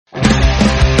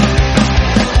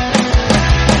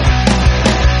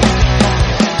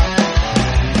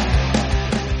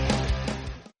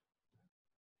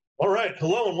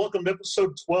Hello and welcome to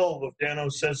episode 12 of Dano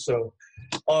Says So.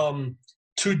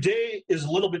 Today is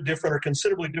a little bit different or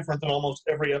considerably different than almost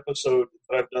every episode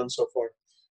that I've done so far.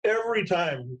 Every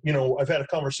time, I've had a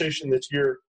conversation this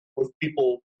year with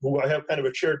people who I have kind of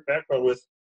a shared background with,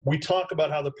 we talk about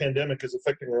how the pandemic is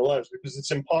affecting their lives because it's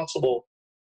impossible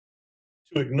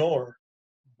to ignore.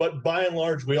 But by and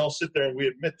large, we all sit there and we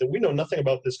admit that we know nothing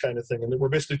about this kind of thing and that we're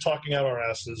basically talking out our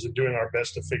asses and doing our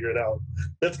best to figure it out.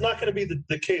 That's not going to be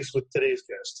the case with today's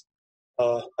guest.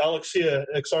 Alexia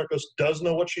Exarchos does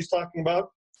know what she's talking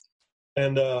about,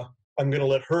 and I'm going to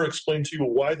let her explain to you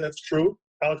why that's true.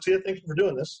 Alexia, thank you for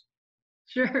doing this.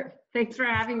 Sure. Thanks for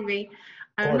having me.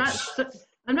 I'm not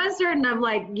certain I'm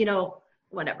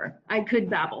whatever. I could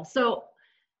babble. So,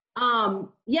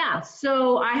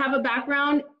 so I have a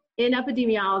background in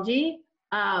epidemiology.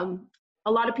 A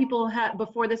lot of people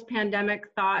before this pandemic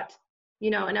thought,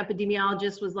 an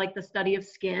epidemiologist was like the study of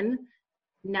skin.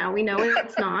 Now we know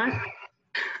it's not.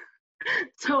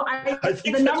 So I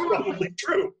think that's probably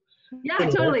true. Yeah,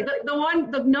 totally.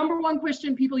 The number one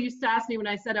question people used to ask me when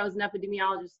I said I was an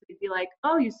epidemiologist, they'd be like,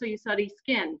 "Oh, so you study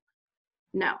skin?"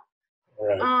 No.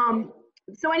 Right.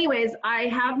 So anyways,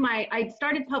 I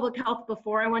started public health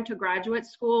before I went to graduate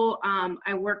school.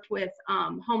 I worked with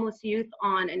homeless youth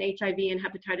on an HIV and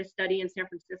hepatitis study in San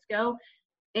Francisco.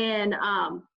 And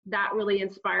that really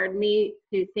inspired me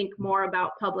to think more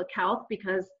about public health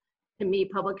because to me,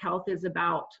 public health is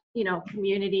about,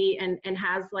 community and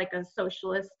has like a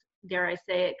socialist, dare I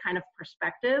say it, kind of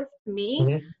perspective to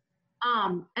me.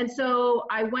 Mm-hmm. And so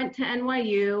I went to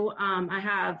NYU. I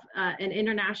have an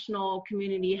international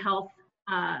community health,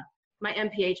 my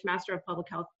MPH, Master of Public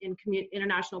Health in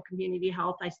International Community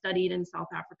Health. I studied in South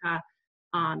Africa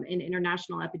in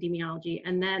international epidemiology.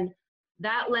 And then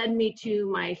that led me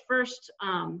to my first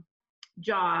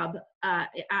job,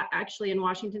 actually in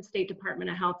Washington State Department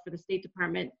of Health for the State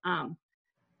Department,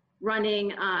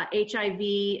 running HIV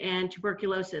and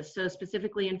tuberculosis, so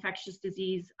specifically infectious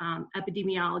disease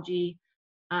epidemiology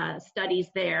studies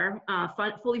there,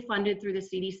 fully funded through the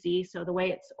CDC. So the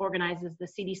way it's organized is the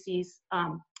CDC's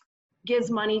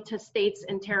gives money to states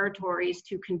and territories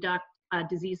to conduct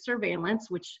disease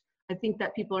surveillance, which I think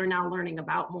that people are now learning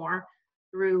about more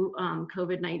through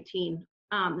COVID-19.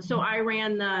 So I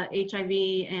ran the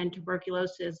HIV and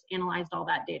tuberculosis, analyzed all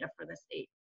that data for the state,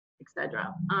 et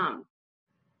cetera.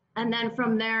 And then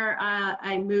from there,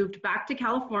 I moved back to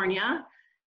California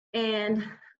and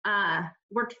I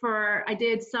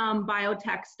did some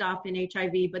biotech stuff in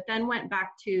HIV, but then went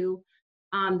back to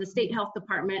the state health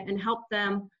department and helped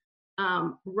them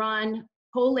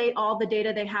collate all the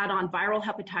data they had on viral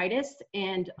hepatitis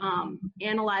and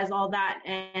analyze all that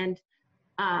and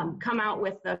come out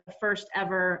with the first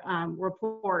ever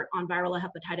report on viral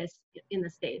hepatitis in the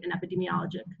state, an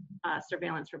epidemiologic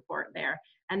surveillance report there.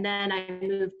 And then I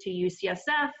moved to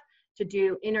UCSF to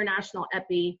do international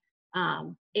epi,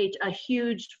 a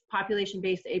huge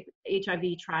population-based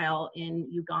HIV trial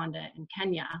in Uganda and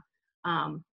Kenya,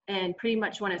 and pretty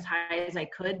much went as high as I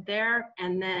could there.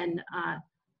 And then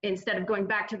instead of going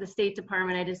back to the State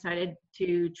Department, I decided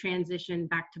to transition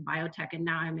back to biotech, and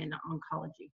now I'm in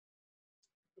oncology.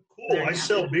 Cool. I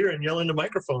sell beer and yell into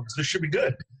microphones. This should be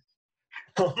good.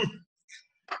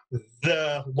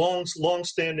 The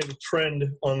long-standing trend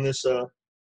on this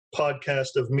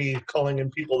podcast of me calling in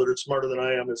people that are smarter than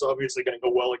I am is obviously going to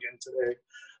go well again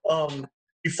today.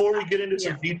 Before we get into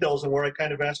some details and where I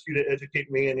kind of ask you to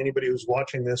educate me and anybody who's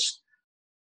watching this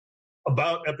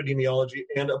about epidemiology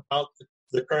and about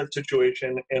the current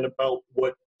situation and about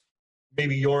what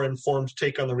maybe your informed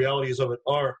take on the realities of it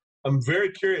are, I'm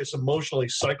very curious emotionally,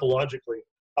 psychologically,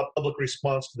 how public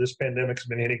response to this pandemic has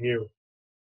been hitting you.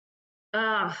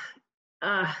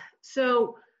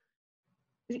 So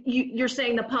you're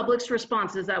saying the public's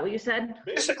response, is that what you said?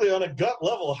 Basically, on a gut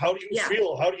level, how do you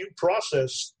feel? How do you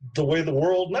process the way the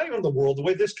world, not even the world, the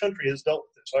way this country has dealt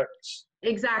with this virus?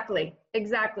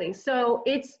 Exactly. So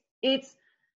it's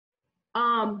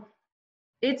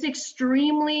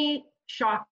extremely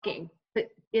shocking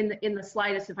in the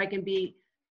slightest, if I can be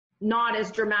not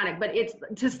as dramatic, but it's,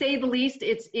 to say the least,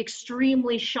 it's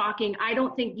extremely shocking. I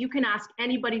don't think you can ask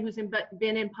anybody who's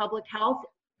been in public health,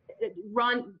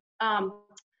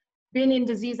 been in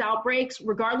disease outbreaks,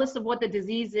 regardless of what the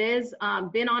disease is,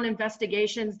 been on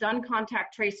investigations, done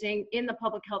contact tracing in the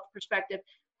public health perspective.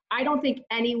 I don't think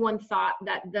anyone thought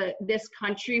that this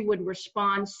country would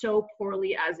respond so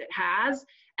poorly as it has,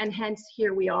 and hence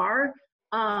here we are.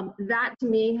 That to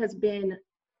me has been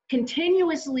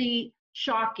continuously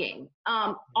shocking.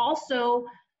 Also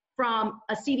from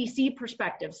a CDC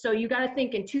perspective. So you got to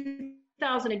think in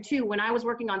 2002, when I was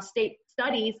working on state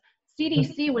studies,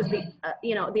 CDC was the,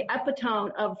 the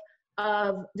epitome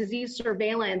of disease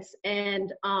surveillance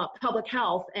and public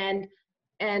health, and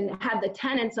had the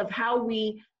tenets of how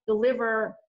we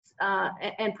deliver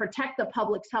and protect the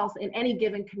public's health in any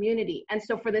given community. And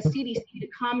so for the CDC to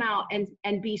come out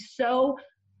and be so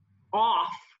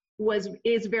off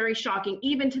is very shocking.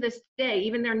 Even to this day,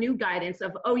 even their new guidance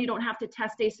of, you don't have to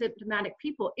test asymptomatic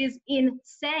people is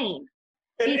insane.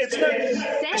 And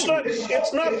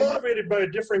it's not motivated by a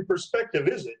differing perspective,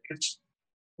 is it?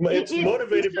 It's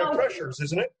motivated by pressures,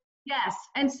 isn't it? Yes.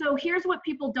 And so here's what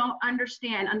people don't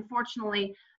understand.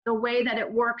 Unfortunately, the way that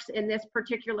it works in this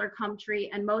particular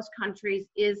country and most countries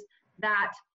is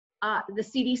that the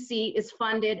CDC is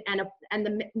funded, and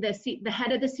the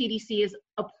head of the CDC is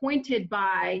appointed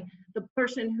by the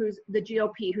person who's the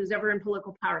GOP, who's ever in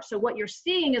political power. So what you're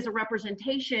seeing is a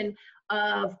representation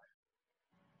of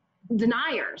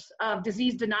deniers, of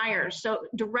disease deniers, so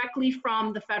directly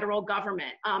from the federal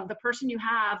government. The person you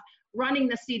have running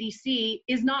the CDC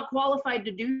is not qualified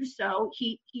to do so.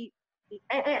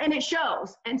 And it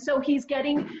shows. And so he's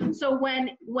getting, so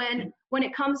when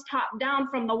it comes top down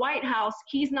from the White House,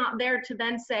 he's not there to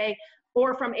then say,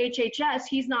 or from HHS,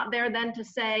 he's not there then to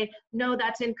say, no,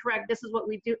 that's incorrect. This is what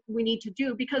we need to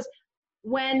do. Because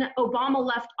when Obama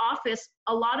left office,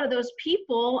 a lot of those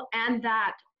people and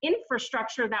that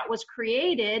infrastructure that was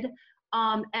created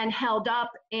and held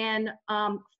up and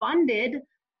funded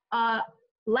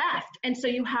left. And so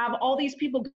you have all these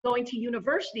people going to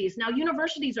universities. Now,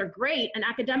 universities are great and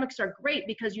academics are great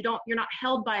because you're not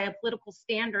held by a political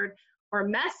standard or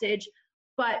message,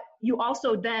 but you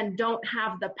also then don't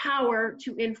have the power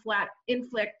to inflict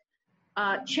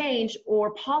change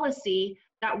or policy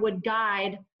that would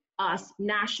guide us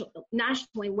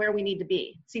nationally where we need to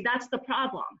be. See, that's the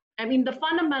problem. I mean, the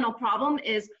fundamental problem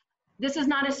is this is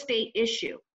not a state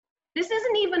issue. This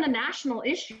isn't even a national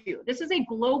issue. This is a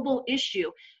global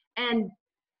issue. And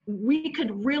we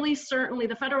could really certainly,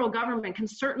 the federal government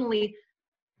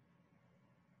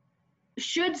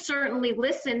should certainly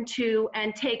listen to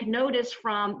and take notice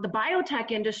from the biotech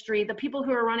industry, the people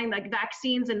who are running like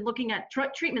vaccines and looking at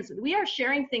treatments. We are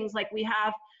sharing things like we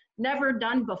have never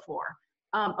done before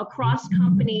across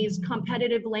companies,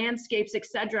 competitive landscapes, et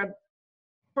cetera,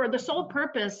 for the sole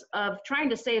purpose of trying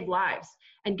to save lives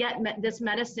and get this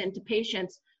medicine to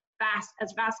patients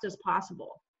as fast as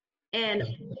possible. And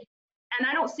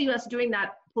I don't see us doing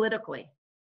that politically.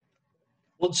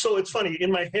 Well, so it's funny.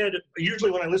 In my head,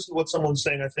 usually when I listen to what someone's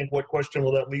saying, I think, what question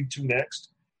will that lead to next?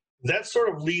 That sort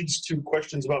of leads to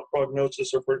questions about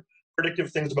prognosis or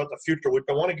predictive things about the future, which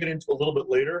I want to get into a little bit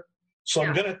later. So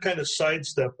I'm going to kind of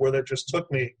sidestep where that just took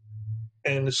me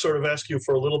and sort of ask you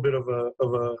for a little bit of a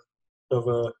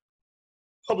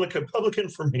public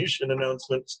information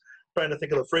announcements, trying to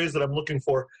think of the phrase that I'm looking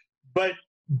for. But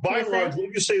by and large, what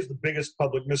would you say is the biggest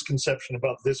public misconception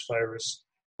about this virus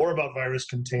or about virus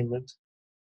containment?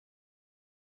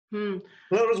 In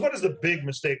other words, what is the big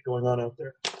mistake going on out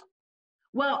there?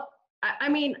 Well, I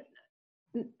mean,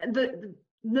 the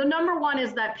number one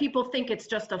is that people think it's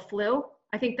just a flu.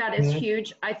 I think that is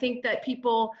huge. I think that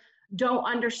people don't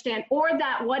understand, or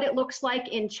that what it looks like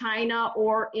in China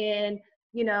or in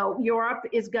Europe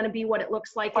is going to be what it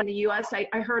looks like in the US.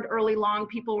 I heard early long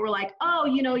people were like, oh,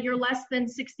 you're less than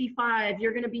 65,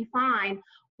 you're going to be fine.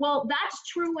 Well, that's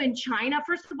true in China.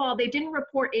 First of all, they didn't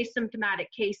report asymptomatic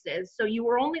cases. So you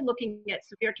were only looking at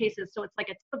severe cases. So it's like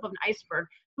a tip of an iceberg.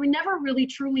 We never really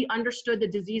truly understood the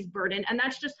disease burden. And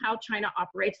that's just how China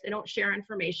operates. They don't share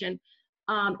information.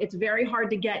 It's very hard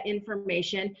to get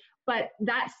information. But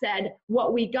that said,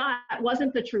 what we got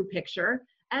wasn't the true picture.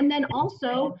 And then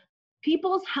also,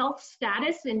 people's health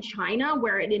status in China,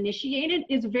 where it initiated,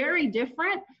 is very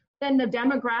different than the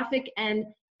demographic and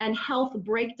health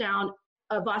breakdown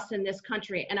of us in this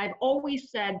country. And I've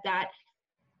always said that,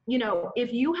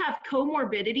 if you have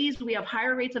comorbidities, we have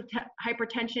higher rates of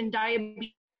hypertension,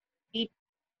 diabetes,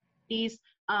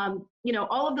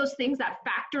 all of those things that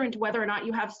factor into whether or not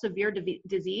you have severe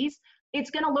disease, it's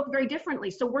going to look very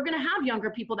differently. So we're going to have younger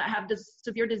people that have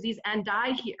severe disease and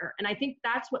die here. And I think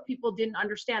that's what people didn't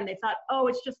understand. They thought, oh,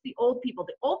 it's just the old people.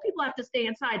 The old people have to stay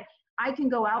inside. I can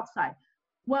go outside.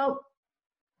 Well,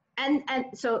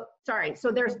 so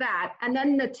there's that. And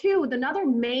then another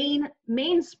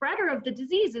main spreader of the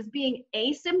disease is being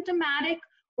asymptomatic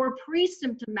or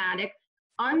pre-symptomatic,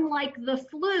 unlike the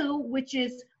flu, which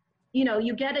is,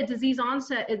 you get a disease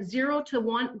onset at 0 to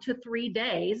 1 to 3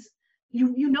 days.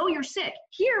 You know you're sick.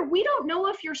 Here, we don't know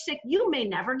if you're sick. You may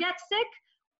never get sick,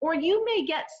 or you may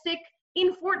get sick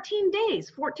in 14 days,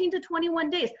 14 to 21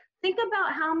 days. Think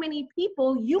about how many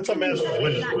people you can get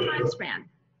in that time span.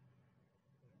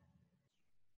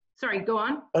 Sorry, go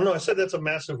on. Oh no, I said that's a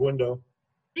massive window.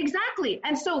 Exactly.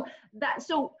 And so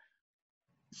the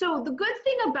good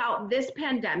thing about this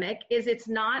pandemic is it's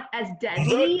not as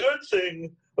deadly. The good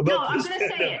thing about this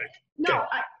pandemic. Say it. No, okay.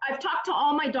 I've talked to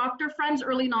all my doctor friends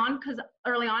early on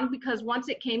because once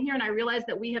it came here and I realized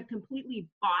that we have completely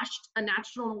botched a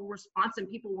national response and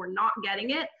people were not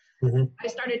getting it, I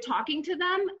started talking to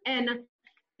them and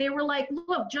they were like,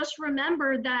 look, just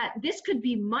remember that this could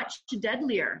be much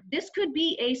deadlier. This could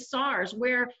be a SARS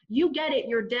where you get it,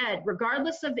 you're dead,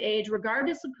 regardless of age,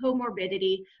 regardless of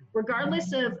comorbidity,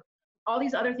 regardless of all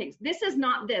these other things. This is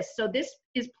not this. So this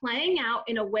is playing out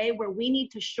in a way where we need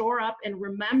to shore up and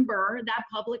remember that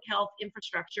public health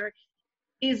infrastructure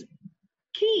is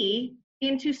key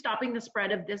into stopping the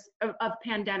spread of of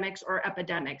pandemics or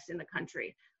epidemics in the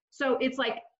country. So it's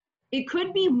like, it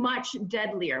could be much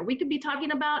deadlier. We could be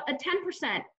talking about a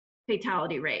 10%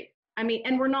 fatality rate. I mean,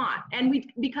 and we're not, and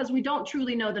because we don't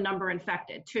truly know the number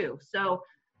infected too. So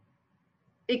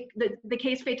the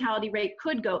case fatality rate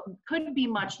could be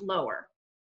much lower.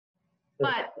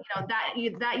 But that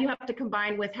you have to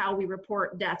combine with how we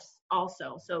report deaths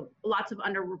also. So lots of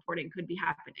underreporting could be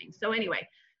happening. So anyway,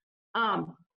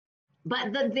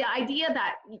 but the idea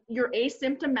that you're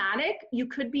asymptomatic, you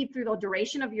could be through the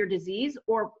duration of your disease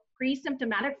or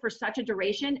pre-symptomatic for such a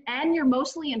duration, and you're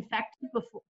mostly infected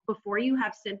before you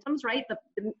have symptoms, right?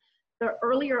 The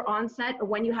earlier onset of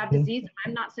when you have disease,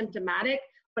 I'm not symptomatic,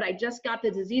 but I just got the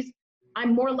disease,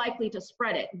 I'm more likely to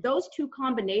spread it. Those two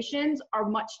combinations are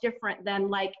much different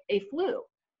than like a flu.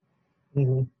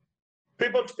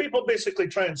 People basically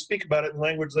try and speak about it in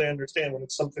language they understand when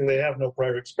it's something they have no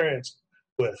prior experience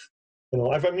with.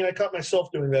 I caught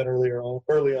myself doing that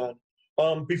early on.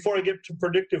 Before I get to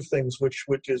predictive things, which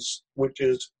is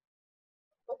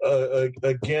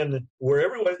again where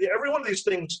every one of these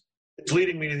things is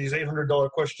leading me to these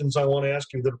 $800 questions I want to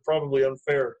ask you that are probably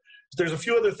unfair. There's a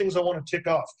few other things I want to tick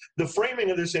off. The framing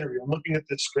of this interview. I'm looking at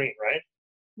this screen, right?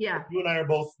 Yeah. You and I are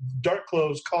both dark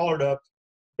clothes, collared up.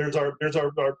 There's our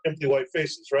empty white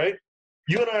faces, right?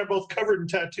 You and I are both covered in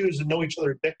tattoos and know each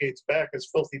other decades back as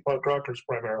filthy punk rockers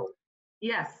primarily.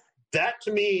 Yes. That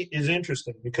to me is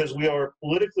interesting because we are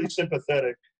politically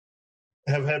sympathetic,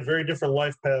 have had very different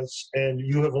life paths, and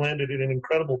you have landed in an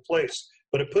incredible place.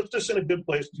 But it puts us in a good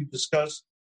place to discuss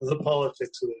the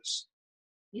politics of this.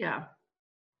 Yeah.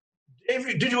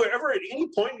 Did you ever at any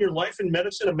point in your life in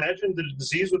medicine imagine that a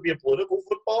disease would be a political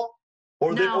football?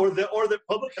 Or that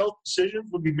public health decisions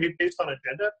would be made based on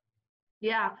agenda?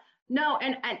 Yeah. No,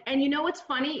 and you know what's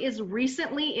funny is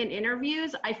recently in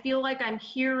interviews, I feel like I'm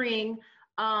hearing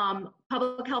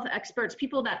public health experts,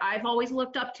 people that I've always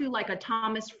looked up to, like a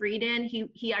Thomas Frieden.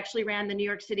 He actually ran the New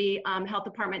York City Health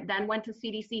Department, then went to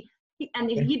CDC.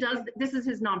 This is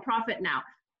his nonprofit now.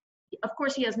 Of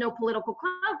course, he has no political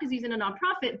clout because he's in a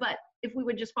nonprofit, but if we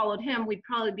would just followed him, we'd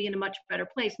probably be in a much better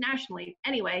place nationally.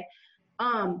 Anyway,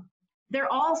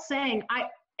 they're all saying,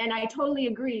 I totally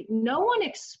agree, no one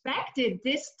expected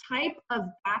this type of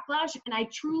backlash, and I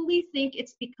truly think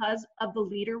it's because of the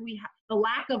leader the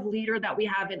lack of leader that we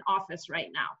have in office right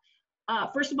now.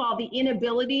 First of all, the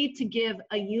inability to give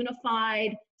a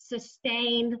unified,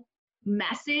 sustained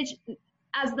message.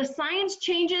 As the science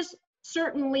changes,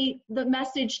 certainly the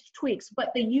message tweaks,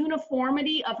 but the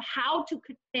uniformity of how to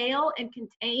curtail and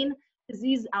contain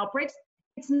disease outbreaks,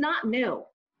 it's not new.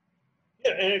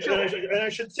 Yeah, and I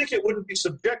should think it wouldn't be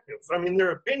subjective. I mean,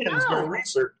 their opinions, their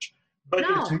research, but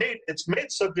it's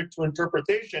made subject to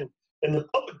interpretation in the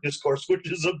public discourse,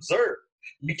 which is absurd.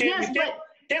 You can't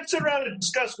sit around and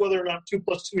discuss whether or not 2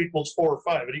 + 2 = 4 or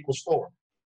 5. It equals 4.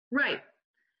 Right.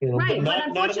 Right.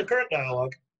 But not in the current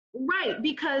dialogue. Right,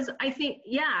 because I think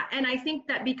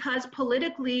that because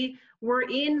politically we're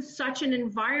in such an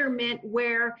environment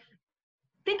where,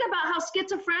 think about how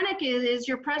schizophrenic it is.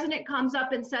 Your president comes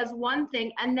up and says one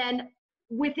thing, and then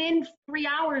within 3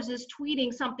 hours is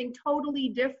tweeting something totally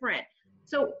different.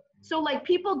 So like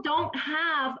people don't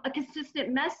have a consistent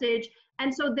message,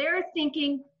 and so they're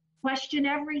thinking, question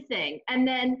everything, and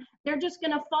then they're just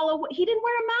going to follow. He didn't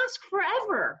wear a mask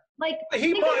forever. Like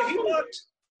he mocked.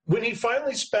 When he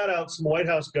finally spat out some White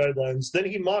House guidelines, then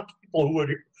he mocked people who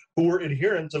were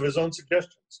adherents of his own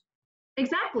suggestions.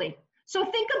 Exactly. So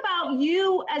think about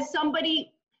you as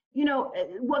somebody,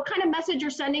 what kind of message you're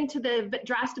sending to the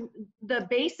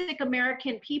basic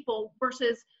American people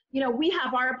versus, we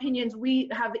have our opinions, we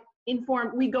have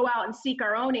informed, we go out and seek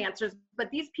our own answers.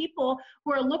 But these people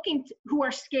who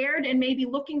are scared and maybe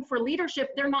looking for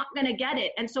leadership, they're not going to get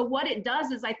it. And so what it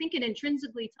does is I think it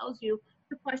intrinsically tells you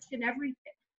to question everything.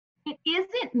 It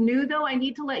isn't new, though. I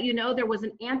need to let you know there was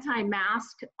an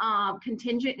anti-mask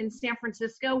contingent in San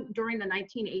Francisco during the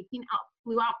 1918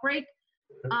 flu outbreak,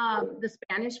 the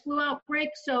Spanish flu outbreak.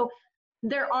 So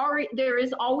there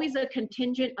is always a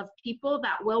contingent of people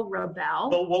that will rebel.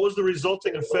 Well, what was the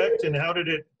resulting effect, and how did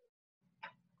it,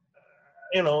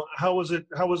 how was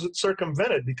it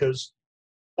circumvented? Because,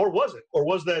 or was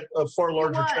that a far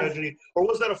larger tragedy, or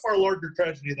was that a far larger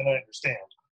tragedy than I understand?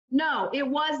 No, it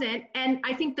wasn't. And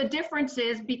I think the difference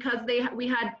is because we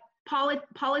had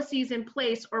policies in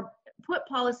place, or put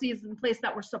policies in place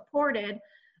that were supported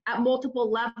at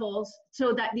multiple levels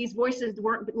so that these voices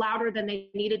weren't louder than they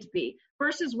needed to be,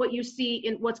 versus what you see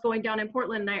in what's going down in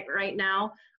Portland right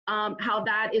now, how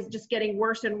that is just getting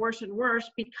worse and worse and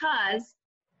worse because,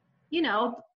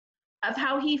 of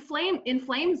how he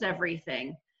inflames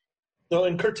everything. So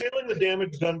in curtailing the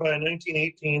damage done by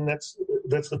 1918, that's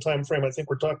the time frame I think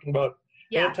we're talking about.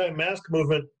 Yeah. Anti-mask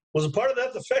movement, was a part of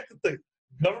that the fact that the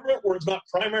government was not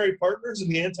primary partners in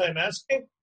the anti-masking?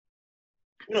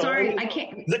 Sorry, I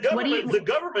can't. The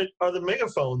government are the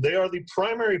megaphone. They are the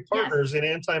primary partners in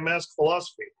anti-mask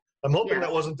philosophy. I'm hoping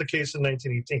that wasn't the case in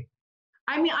 1918.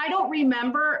 I mean, I don't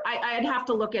remember. I'd have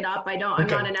to look it up. I'm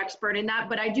not an expert in that,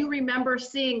 but I do remember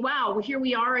seeing, wow, here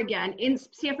we are again in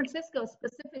San Francisco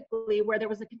specifically, where there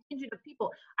was a contingent of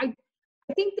people. I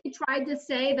think they tried to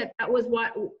say that was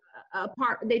what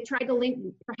they tried to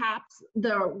link perhaps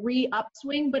the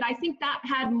re-upswing, but I think that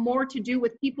had more to do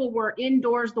with people were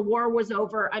indoors, the war was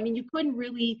over. I mean, you couldn't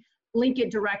really link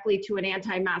it directly to an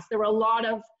anti-mask. There were a lot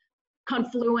of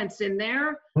confluence in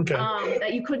there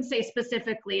that you couldn't say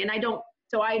specifically, and I don't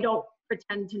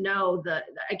pretend to know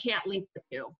I can't link the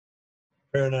two.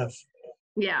 Fair enough.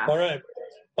 Yeah. All right.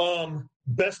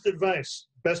 Best advice,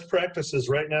 best practices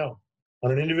right now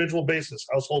on an individual basis,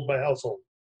 household by household.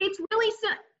 It's really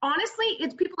honestly,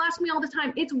 people ask me all the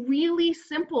time. It's really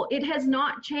simple. It has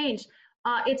not changed.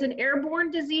 It's an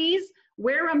airborne disease.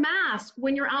 Wear a mask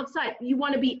when you're outside. You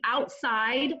want to be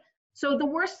outside. So the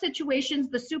worst situations,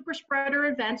 the super spreader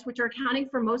events, which are accounting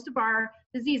for most of our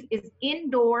disease, is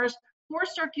indoors, poor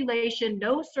circulation,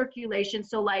 no circulation.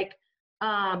 So like,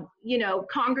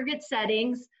 congregate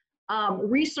settings,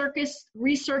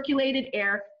 recirculated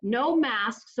air, no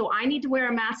mask. So I need to wear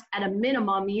a mask at a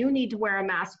minimum. You need to wear a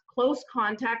mask, close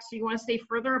contact. So you want to stay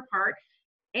further apart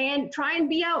and try and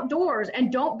be outdoors and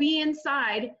don't be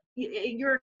inside.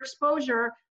 Your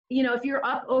exposure, if you're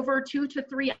up over 2 to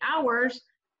 3 hours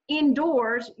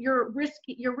indoors, your risk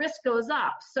goes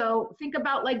up. So think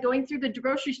about like going through the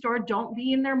grocery store. Don't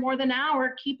be in there more than an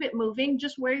hour. Keep it moving.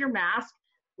 Just wear your mask.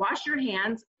 Wash your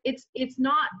hands. It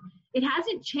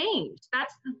hasn't changed.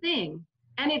 That's the thing.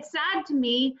 And it's sad to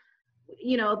me,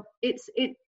 it's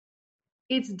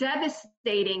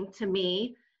devastating to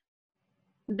me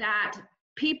that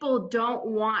people don't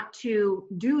want to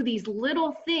do these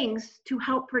little things to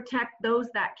help protect those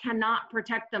that cannot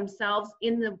protect themselves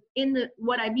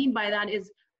what I mean by that is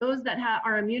those that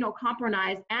are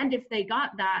immunocompromised. And if they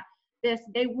got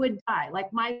they would die,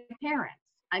 like my parents.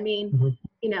 I mean,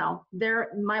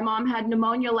 my mom had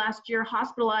pneumonia last year,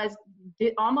 hospitalized,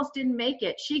 almost didn't make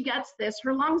it. She gets this,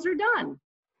 her lungs are done.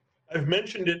 I've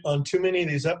mentioned it on too many of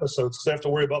these episodes because I have to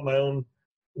worry about my own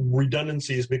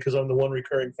redundancies because I'm the one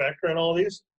recurring factor in all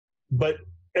these. But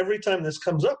every time this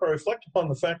comes up, I reflect upon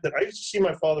the fact that I used to see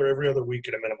my father every other week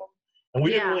at a minimum. And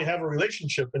we didn't really have a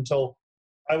relationship until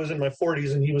I was in my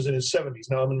 40s and he was in his 70s.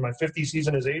 Now I'm in my 50s, he's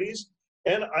in his 80s.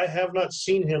 And I have not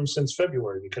seen him since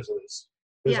February because of this.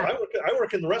 Because I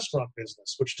work in the restaurant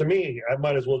business, which to me, I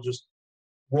might as well just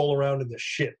roll around in the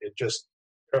shit. It just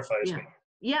terrifies me.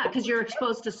 Yeah, because you're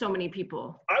exposed to so many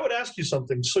people. I would ask you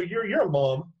something. So you're a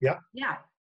mom, yeah? Yeah.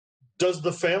 Does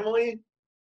the family,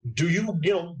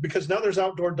 because now there's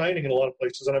outdoor dining in a lot of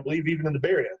places, and I believe even in the Bay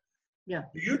Area. Yeah.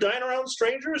 Do you dine around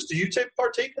strangers? Do you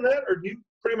partake in that, or do you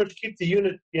pretty much keep the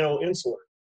unit, insular?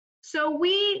 So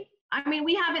we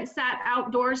haven't sat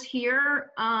outdoors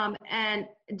here and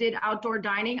did outdoor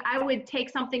dining. I would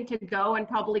take something to go and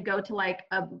probably go to like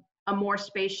a more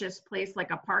spacious place,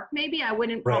 like a park maybe. I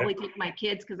wouldn't probably take my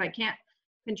kids because I can't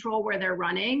control where they're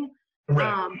running.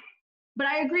 Right. But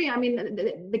I agree. I mean,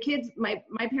 the kids, my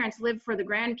parents live for the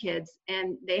grandkids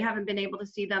and they haven't been able to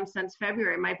see them since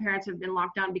February. My parents have been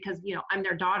locked down because, I'm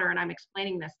their daughter and I'm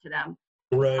explaining this to them.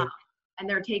 Right. And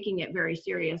they're taking it very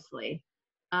seriously.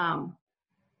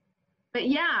 But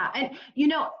yeah, and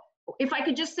if I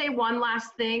could just say one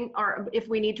last thing, or if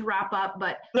we need to wrap up,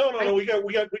 but no, we got.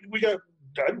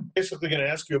 I'm basically going to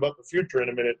ask you about the future in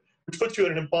a minute, which puts you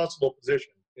in an impossible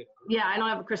position. Yeah, I don't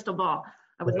have a crystal ball.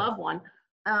 I would love one.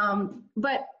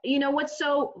 But you know what's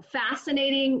so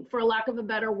fascinating, for lack of a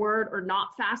better word, or not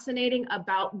fascinating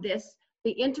about this,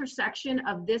 the intersection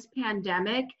of this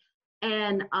pandemic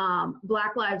and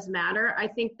Black Lives Matter, I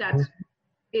think that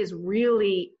is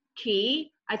really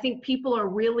key. I think people are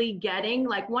really getting,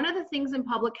 like, one of the things in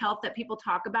public health that people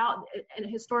talk about, and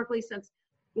historically, since,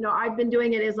 you know, I've been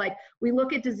doing it, is like, we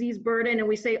look at disease burden and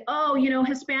we say, oh, you know,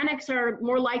 Hispanics are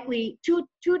more likely, two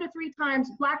to three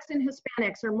times, Blacks and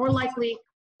Hispanics are more likely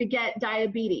to get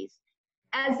diabetes,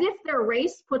 as if their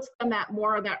race puts them at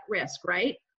more of that risk,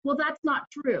 right? Well, that's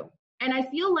not true. And I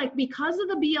feel like because of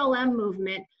the BLM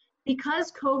movement,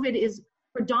 because COVID is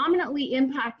predominantly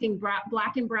impacting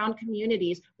Black and brown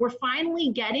communities, we're finally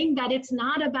getting that it's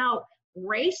not about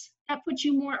race that puts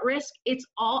you more at risk. It's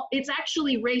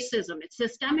actually racism. It's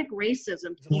systemic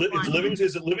racism.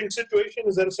 Is it living situation?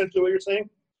 Is that essentially what you're saying?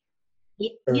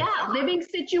 Yeah, living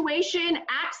situation,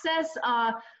 access.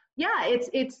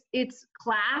 It's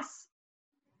class.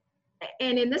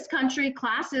 And in this country,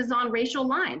 class is on racial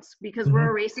lines because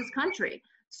we're a racist country.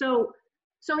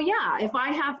 So yeah, if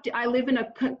I live in a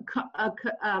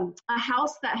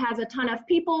house that has a ton of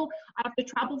people, I have to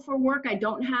travel for work. I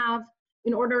don't have,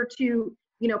 in order to,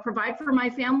 you know, provide for my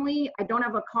family, I don't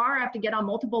have a car. I have to get on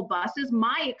multiple buses.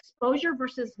 My exposure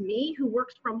versus me, who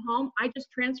works from home, I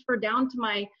just transfer down to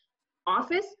my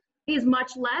office, is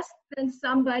much less than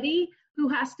somebody who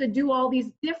has to do all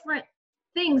these different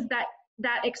things that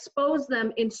expose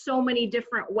them in so many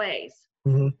different ways,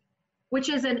 which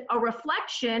is a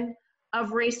reflection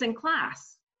of race and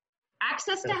class.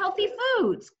 Access to healthy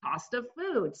foods, cost of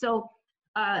food. So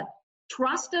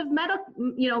trust of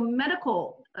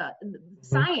medical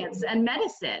science and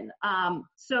medicine.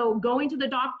 So going to the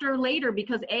doctor later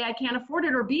because A, I can't afford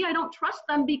it, or B, I don't trust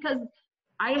them because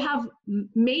I have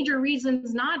major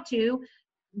reasons not to,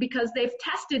 because they've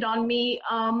tested on me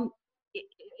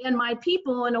and my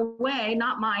people in a way,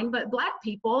 not mine, but Black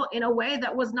people, in a way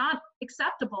that was not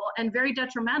acceptable and very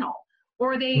detrimental.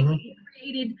 Or they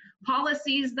created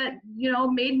policies that, you know,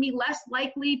 made me less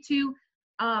likely to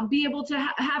be able to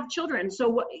have children.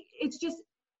 So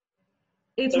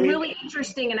it's really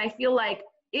interesting. And I feel like,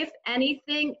 if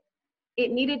anything,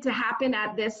 it needed to happen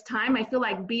at this time. I feel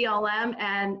like BLM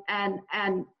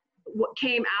and what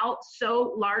came out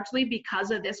so largely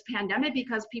because of this pandemic,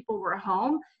 because people were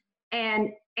home, and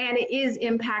it is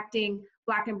impacting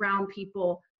Black and brown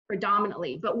people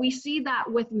predominantly. But we see that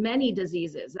with many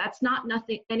diseases. That's not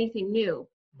anything new.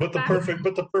 But the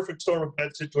perfect storm of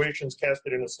bad situations cast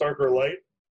it in a starker light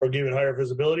or gave it higher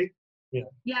visibility.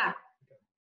 Yeah.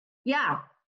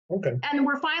 Okay. And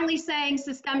we're finally saying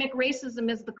systemic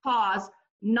racism is the cause,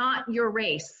 not your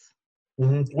race.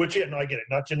 Which, I get it.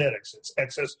 Not genetics. It's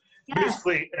access,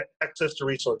 basically access to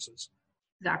resources.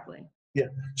 Exactly. Yeah.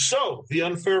 So the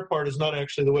unfair part is not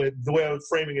actually the way I was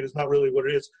framing it is not really what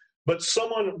it is. But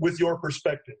someone with your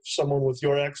perspective, someone with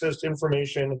your access to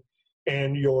information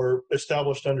and your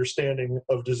established understanding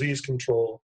of disease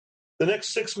control, the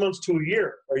next 6 months to a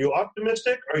year, are you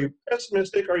optimistic? Are you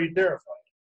pessimistic? Are you terrified?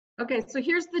 Okay, so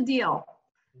here's the deal.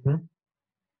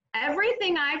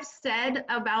 Everything I've said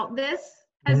about this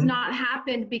has not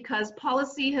happened because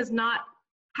policy has not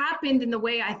happened in the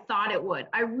way I thought it would.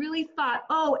 I really thought,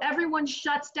 oh, everyone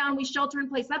shuts down, we shelter in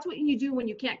place. That's what you do when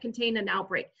you can't contain an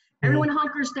outbreak. Everyone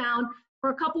hunkers down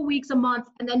for a couple weeks, a month,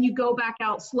 and then you go back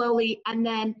out slowly. And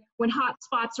then when hot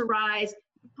spots arise,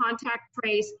 you contact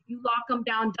trace, you lock them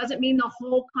down. Doesn't mean the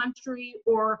whole country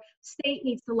or state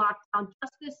needs to lock down,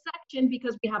 just this section,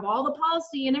 because we have all the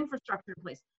policy and infrastructure in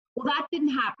place. Well, that didn't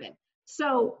happen.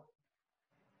 So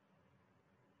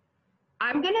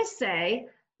I'm going to say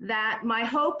that my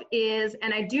hope is,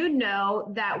 and I do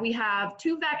know that we have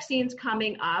 2 vaccines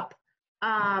coming up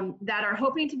that are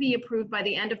hoping to be approved by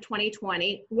the end of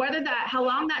 2020. How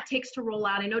long that takes to roll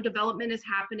out, I know development is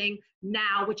happening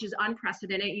now, which is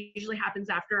unprecedented. It usually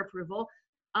happens after approval.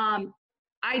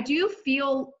 I do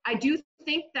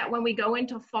think that when we go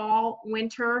into fall,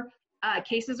 winter,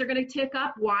 cases are going to tick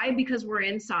up. Why? Because we're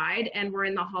inside and we're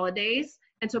in the holidays.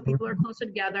 And so people are closer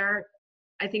together.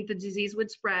 I think the disease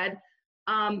would spread.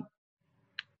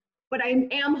 But I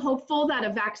am hopeful that a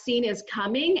vaccine is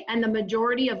coming and the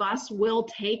majority of us will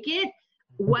take it,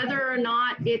 whether or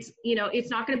not it's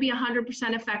not going to be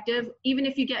 100% effective. Even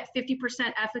if you get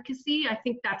 50% efficacy, I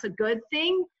think that's a good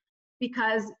thing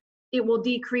because it will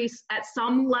decrease at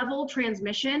some level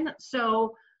transmission.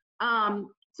 So I'm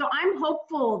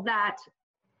hopeful that,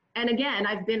 and again,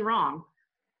 I've been wrong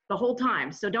the whole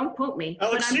time, so don't quote me.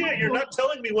 Alexia, you're not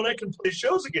telling me when I can play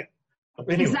shows again.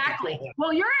 Anyway. Exactly.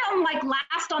 Well, you're like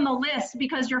last on the list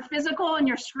because you're physical and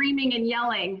you're screaming and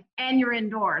yelling and you're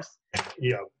indoors.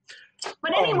 Yeah.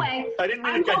 But anyway, I didn't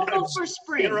mean I'm to hopeful for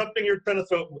spring. Interrupting your train of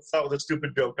thought with a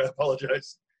stupid joke. I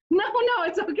apologize. No,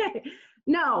 it's okay.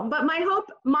 No, but my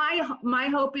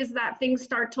hope is that things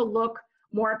start to look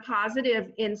more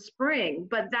positive in spring,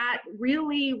 but that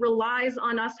really relies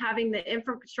on us having the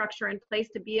infrastructure in place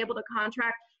to be able to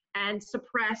contract and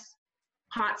suppress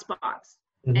hotspots.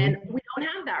 Mm-hmm. And we don't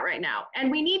have that right now.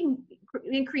 And we need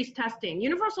increased testing.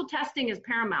 Universal testing is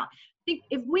paramount. I think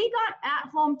if we got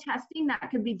at-home testing that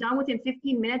could be done within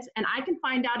 15 minutes, and I can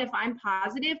find out if I'm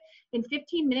positive in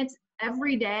 15 minutes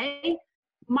every day,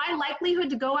 my likelihood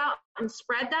to go out and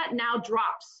spread that now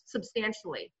drops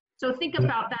substantially. So think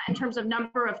about that in terms of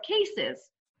number of cases.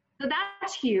 So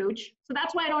that's huge. So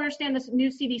that's why I don't understand this new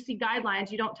CDC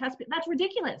guidelines. You don't test. That's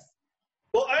ridiculous.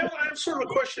 Well, I have sort of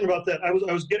a question about that. I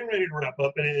was getting ready to wrap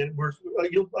up, and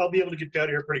I'll be able to get out of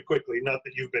here pretty quickly. Not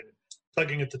that you've been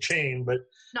tugging at the chain, but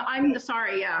no, I'm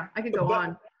sorry. Yeah, I could go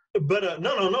on. But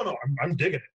no. I'm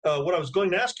digging it. What I was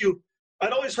going to ask you,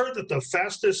 I'd always heard that the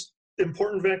fastest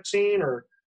important vaccine or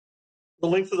the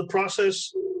length of the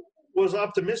process was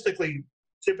optimistically,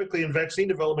 typically in vaccine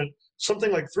development,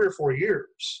 something like 3 or 4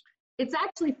 years. It's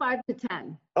actually 5 to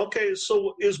 10. Okay,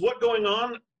 so is what going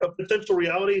on a potential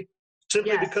reality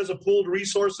simply because of pooled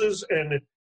resources and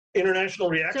international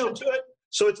reaction to it?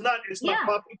 So it's not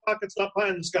pockets, not pie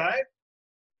in the sky?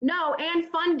 No, and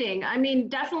funding. I mean,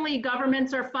 definitely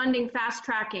governments are funding fast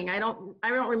tracking. I don't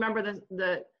remember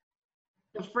the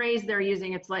phrase they're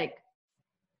using. It's like,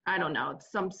 I don't know,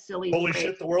 it's some silly holy phrase.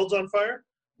 Shit, the world's on fire?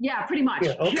 Yeah, pretty much.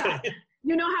 Yeah, okay. Yeah.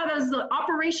 You know how there's the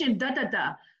Operation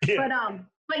da-da-da. Yeah.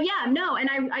 But yeah, no, and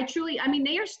I truly, I mean,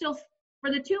 they are still,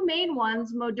 for the two main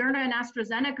ones, Moderna and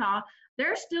AstraZeneca,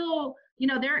 they're still,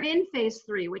 they're in phase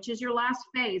 3, which is your last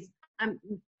phase. And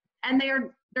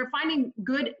they're finding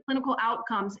good clinical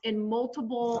outcomes in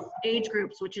multiple age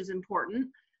groups, which is important.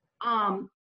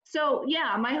 So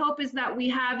yeah, my hope is that we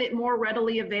have it more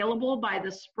readily available by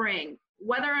the spring.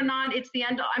 Whether or not it's the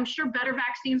end, I'm sure better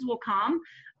vaccines will come,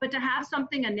 but to have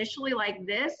something initially like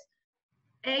this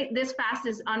fast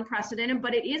is unprecedented,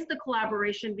 but it is the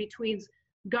collaboration between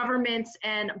governments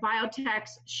and biotechs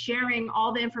sharing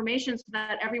all the information so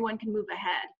that everyone can move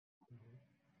ahead.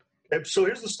 Okay, so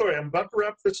here's the story. I'm about to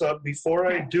wrap this up. Before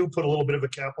I do put a little bit of a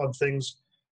cap on things,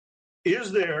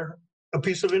 is there a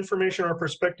piece of information or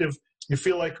perspective you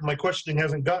feel like my questioning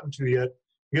hasn't gotten to yet?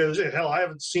 Because, hell, I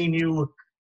haven't seen you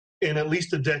in at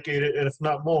least a decade, and if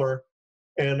not more,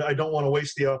 and I don't want to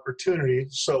waste the opportunity.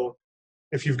 So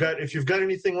if you've got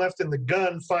anything left in the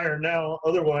gun, fire now.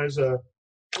 Otherwise,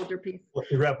 older piece.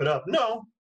 Let me wrap it up. No,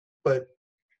 but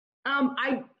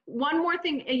one more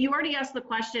thing. You already asked the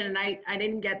question, and I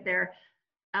didn't get there.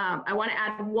 I want to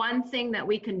add one thing that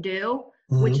we can do,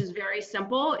 which is very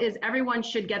simple, is everyone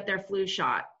should get their flu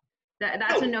shot.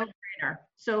 That's a no-brainer.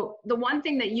 So the one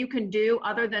thing that you can do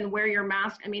other than wear your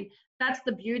mask, I mean, that's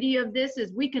the beauty of this,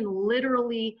 is we can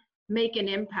literally make an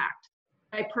impact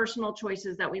by personal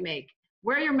choices that we make.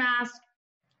 Wear your mask.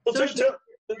 Well,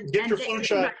 get your flu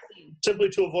shot simply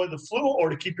to avoid the flu or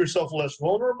to keep yourself less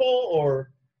vulnerable,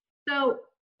 or? So.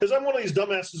 Because I'm one of these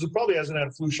dumbasses who probably hasn't had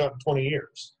a flu shot in 20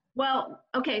 years. Well,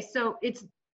 okay, so it's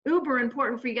uber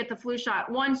important for you to get the flu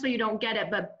shot. One, so you don't get it,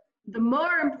 but the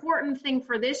more important thing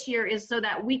for this year is so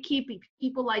that we keep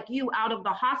people like you out of the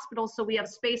hospital so we have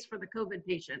space for the COVID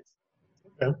patients.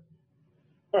 Okay.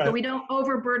 All right. So we don't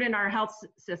overburden our health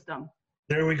system.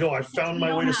 There we go. I found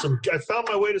my way to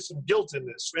some guilt in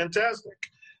this. Fantastic.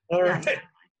 All right. Yeah.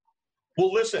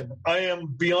 Well, listen, I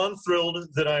am beyond thrilled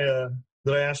that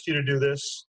I asked you to do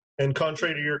this. And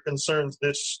contrary to your concerns,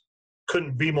 this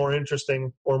couldn't be more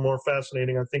interesting or more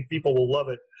fascinating. I think people will love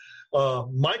it.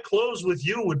 My close with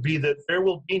you would be that there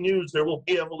will be news, there will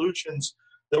be evolutions,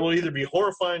 there will either be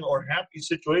horrifying or happy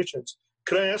situations.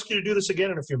 Could I ask you to do this again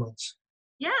in a few months?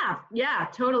 Yeah,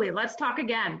 totally. Let's talk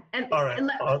again. And, all right.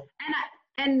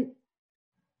 And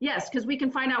yes, because we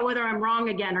can find out whether I'm wrong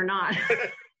again or not.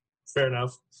 Fair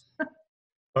enough.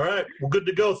 All right. Well, good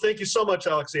to go. Thank you so much,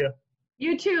 Alexia.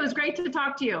 You too. It was great to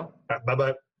talk to you. All right,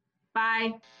 bye-bye.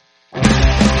 Bye.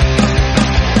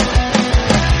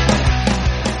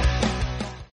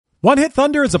 One Hit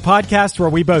Thunder is a podcast where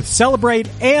we both celebrate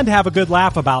and have a good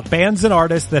laugh about bands and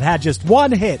artists that had just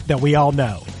one hit that we all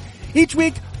know. Each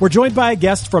week, we're joined by a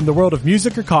guest from the world of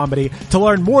music or comedy to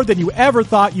learn more than you ever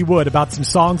thought you would about some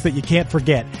songs that you can't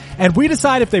forget. And we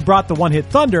decide if they brought the One Hit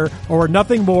Thunder or were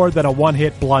nothing more than a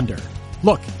one-hit blunder.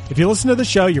 Look, if you listen to the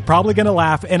show, you're probably going to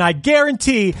laugh, and I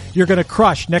guarantee you're going to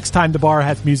crush next time the bar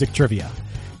has music trivia.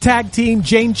 Tag Team,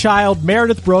 Jane Child,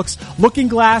 Meredith Brooks, Looking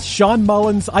Glass, Sean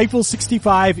Mullins, Eiffel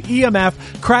 65,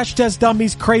 EMF, Crash Test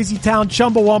Dummies, Crazy Town,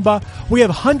 Chumbawamba. We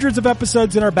have hundreds of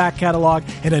episodes in our back catalog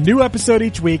and a new episode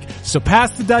each week. So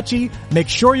pass the Dutchie, make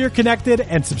sure you're connected,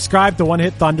 and subscribe to One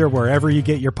Hit Thunder wherever you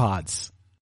get your pods.